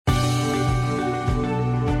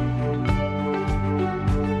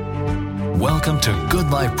Welcome to Good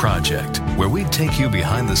Life Project, where we take you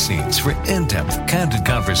behind the scenes for in-depth, candid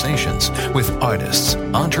conversations with artists,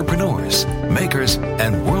 entrepreneurs, makers,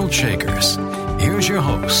 and world shakers. Here's your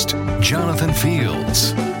host, Jonathan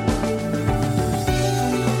Fields.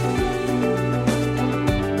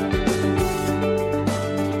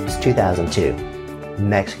 It's 2002,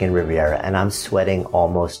 Mexican Riviera, and I'm sweating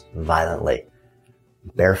almost violently.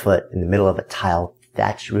 Barefoot in the middle of a tile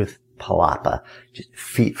thatched roof palapa, just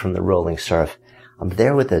feet from the rolling surf. I'm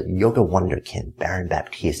there with the yoga wonderkind, Baron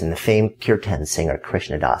Baptiste, and the famed kirtan singer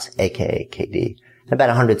Krishna Das, aka KD, and about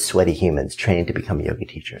 100 sweaty humans trained to become yoga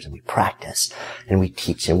teachers. And we practice, and we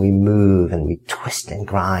teach, and we move, and we twist and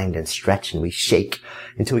grind and stretch, and we shake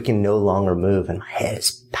until we can no longer move, and my head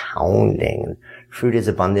is pounding, and fruit is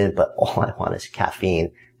abundant, but all I want is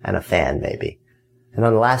caffeine and a fan, maybe. And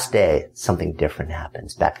on the last day, something different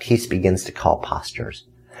happens. Baptiste begins to call postures.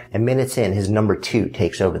 And minutes in, his number 2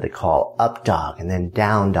 takes over the call. Up dog, and then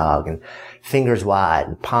down dog, and fingers wide,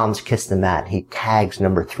 and palms kiss the mat. He tags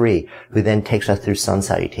number 3, who then takes us through sun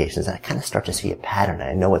salutations. And I kind of start to see a pattern.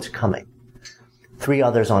 I know what's coming. 3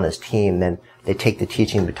 others on his team, then they take the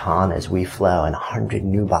teaching baton as we flow, and 100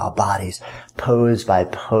 nubile bodies, pose by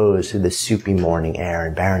pose through the soupy morning air,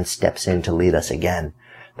 and Baron steps in to lead us again.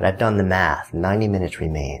 But I've done the math. 90 minutes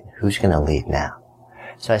remain. Who's going to lead now?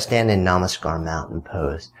 So I stand in Namaskar mountain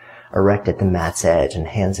pose, erect at the mat's edge, and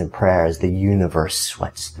hands in prayer as the universe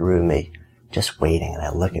sweats through me, just waiting. And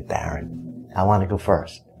I look at Baron. I want to go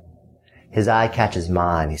first. His eye catches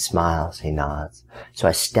mine. He smiles. He nods. So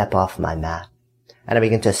I step off my mat, and I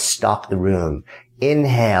begin to stalk the room.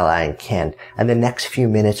 Inhale, I incant, and the next few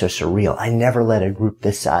minutes are surreal. I never led a group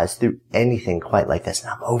this size through anything quite like this,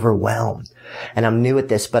 and I'm overwhelmed. And I'm new at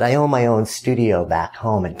this, but I own my own studio back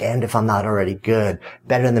home, and damned if I'm not already good.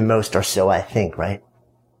 Better than most, or so I think, right?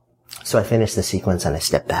 So I finish the sequence, and I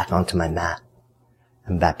step back onto my mat.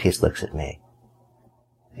 And Baptiste looks at me.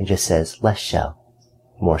 He just says, less show,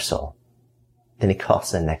 more soul. Then he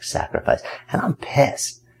calls the next sacrifice, and I'm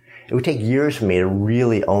pissed. It would take years for me to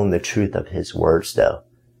really own the truth of his words, though.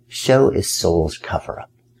 Show is soul's cover-up.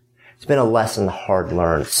 It's been a lesson hard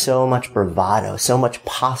learned. So much bravado, so much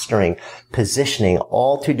posturing, positioning,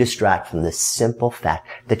 all to distract from the simple fact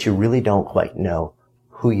that you really don't quite know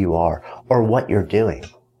who you are or what you're doing.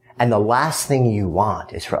 And the last thing you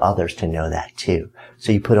want is for others to know that too.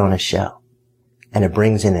 So you put on a show, and it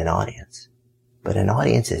brings in an audience. But an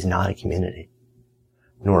audience is not a community,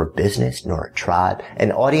 nor a business, nor a tribe.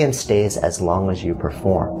 An audience stays as long as you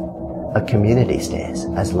perform. A community stays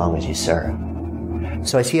as long as you serve.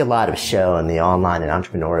 So I see a lot of show in the online and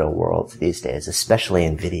entrepreneurial worlds these days, especially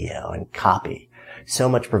in video and copy. So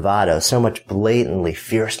much bravado, so much blatantly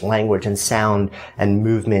fierce language and sound and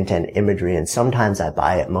movement and imagery, and sometimes I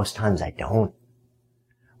buy it, most times I don't.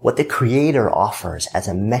 What the creator offers as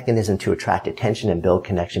a mechanism to attract attention and build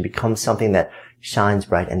connection becomes something that shines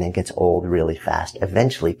bright and then gets old really fast.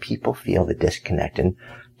 Eventually, people feel the disconnect, and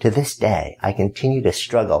to this day, I continue to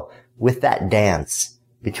struggle with that dance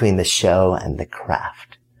between the show and the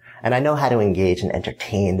craft. And I know how to engage and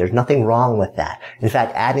entertain. There's nothing wrong with that. In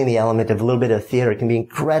fact, adding the element of a little bit of theater can be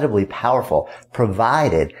incredibly powerful,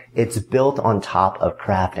 provided it's built on top of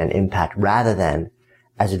craft and impact rather than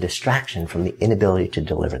as a distraction from the inability to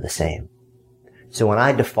deliver the same. So when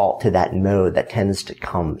I default to that mode that tends to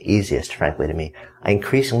come easiest, frankly, to me, I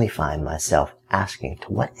increasingly find myself asking,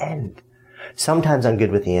 to what end? Sometimes I'm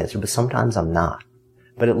good with the answer, but sometimes I'm not.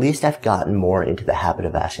 But at least I've gotten more into the habit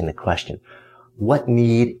of asking the question, what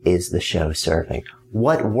need is the show serving?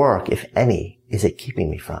 What work, if any, is it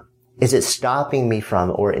keeping me from? Is it stopping me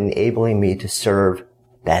from or enabling me to serve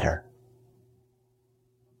better?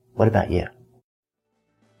 What about you?